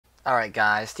Alright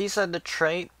guys, these are the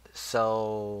trait.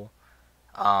 So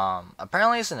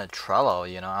apparently it's in a Trello,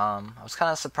 I was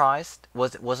kinda surprised.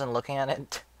 Wasn't looking at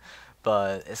it.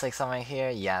 But it's like something here,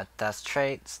 yeah, that's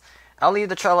traits. I'll leave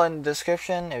the Trello in the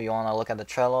description if you wanna look at the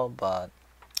Trello, but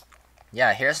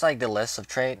yeah, here's like the list of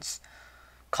traits.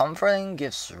 Comforting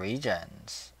gives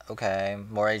regens. Okay,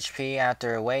 more HP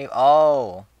after a wave.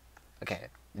 Oh, okay.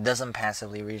 It doesn't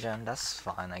passively regen. That's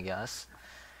fine, I guess.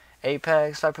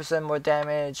 Apex, 5% more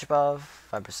damage above,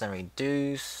 5%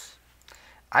 reduce.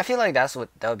 I feel like that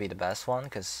would be the best one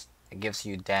because it gives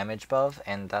you damage buff,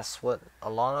 and that's what a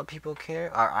lot of people care,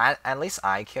 or at least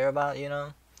I care about.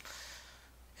 And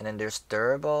then there's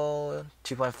durable,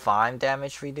 2.5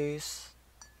 damage reduce.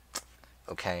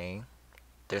 Okay.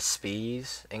 There's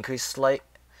speeds, increase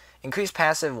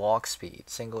passive walk speed,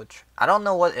 I don't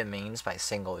know what it means by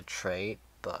single trait,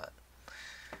 but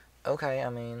okay, I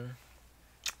mean,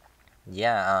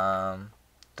 yeah,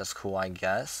 that's cool, I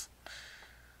guess.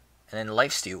 And then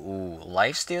lifesteal. Ooh,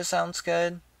 lifesteal sounds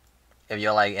good. If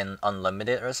you're like in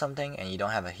unlimited or something and you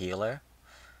don't have a healer,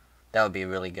 that would be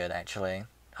really good actually.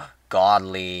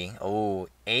 Godly. Ooh,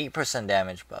 8%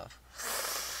 damage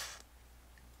buff.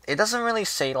 It doesn't really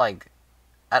say like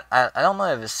I don't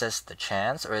know if it says the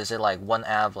chance or is it like one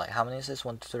out of like how many is this?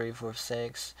 1, 2, 3, 4,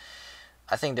 6.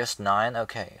 I think there's 9.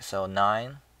 Okay, so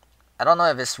 9. I don't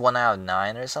know if it's 1 out of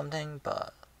 9 or something,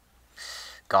 but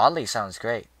godly sounds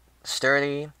great.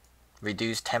 Sturdy,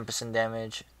 reduce 10%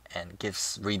 damage, and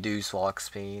gives reduced walk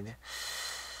speed.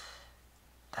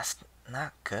 That's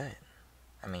not good.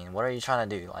 I mean, what are you trying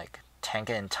to do? Like tank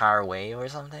an entire wave or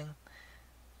something?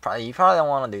 You probably don't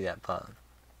want to do that, but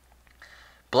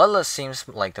Bloodlust seems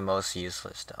like the most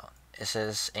useless though. It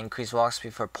says increase walk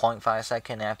speed for 0.5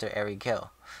 seconds after every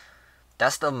kill.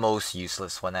 That's the most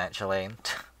useless one actually.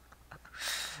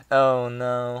 Oh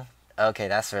no. Okay,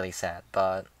 that's really sad,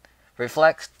 but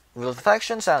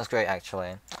reflection sounds great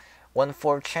actually.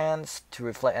 1/4 chance to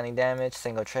reflect any damage,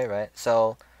 single trait, right?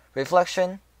 So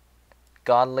reflection,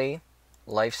 godly,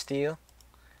 lifesteal,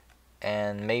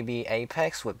 and maybe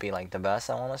apex would be like the best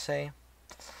I wanna say.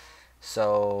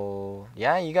 So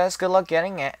yeah, you guys good luck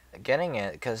getting it,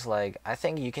 cause like I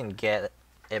think you can get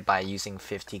it by using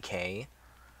 50k.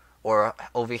 Or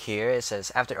over here it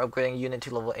says after upgrading unit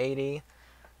to level 80,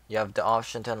 you have the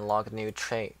option to unlock a new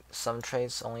trait. Some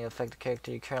traits only affect the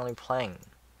character you're currently playing,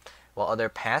 while other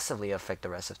passively affect the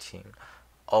rest of the team.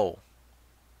 Oh,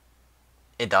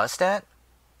 it does that?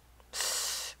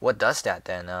 What does that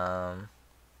then?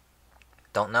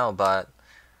 Don't know, but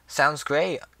sounds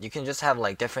great. You can just have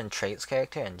like different traits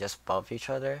character and just buff each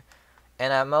other.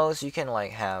 And at most you can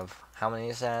like have, how many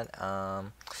is that?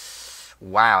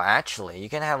 Wow, actually, you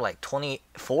can have like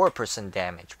 24%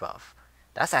 damage buff.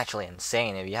 That's actually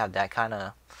insane if you have that kind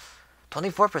of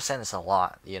 24% is a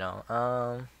lot.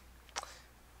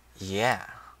 Yeah.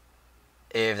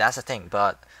 If that's a thing,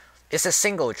 but it's a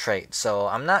single trait, so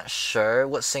I'm not sure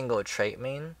what single trait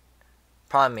mean.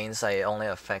 Probably means that it only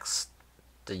affects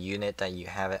the unit that you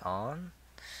have it on.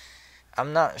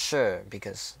 I'm not sure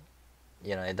because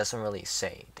it doesn't really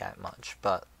say that much,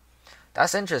 but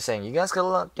that's interesting. You guys good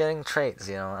luck getting traits.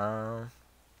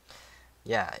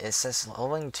 Yeah, it says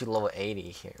leveling to level 80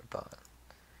 here, but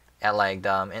at like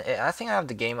I think I have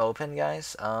the game open,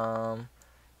 guys. Can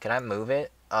I move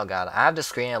it? Oh god, I have the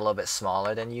screen a little bit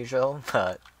smaller than usual,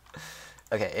 but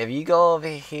okay. If you go over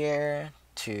here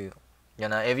to,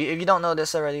 if you don't know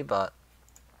this already, but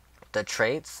the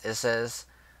traits, it says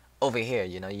over here,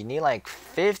 you need like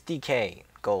 50k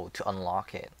gold to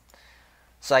unlock it.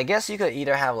 So I guess you could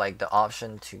either have like the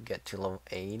option to get to level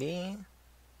 80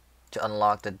 to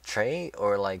unlock the trait,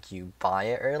 or like you buy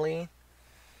it early.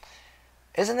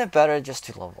 Isn't it better just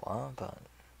to level up? But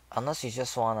unless you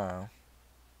just wanna,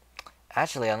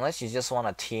 unless you just want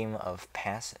a team of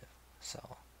passive,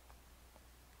 so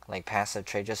like passive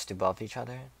trait just to buff each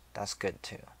other, that's good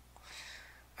too.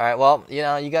 Alright, well,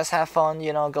 you guys have fun,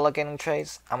 good luck getting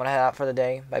traits. I'm gonna head out for the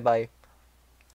day. Bye bye.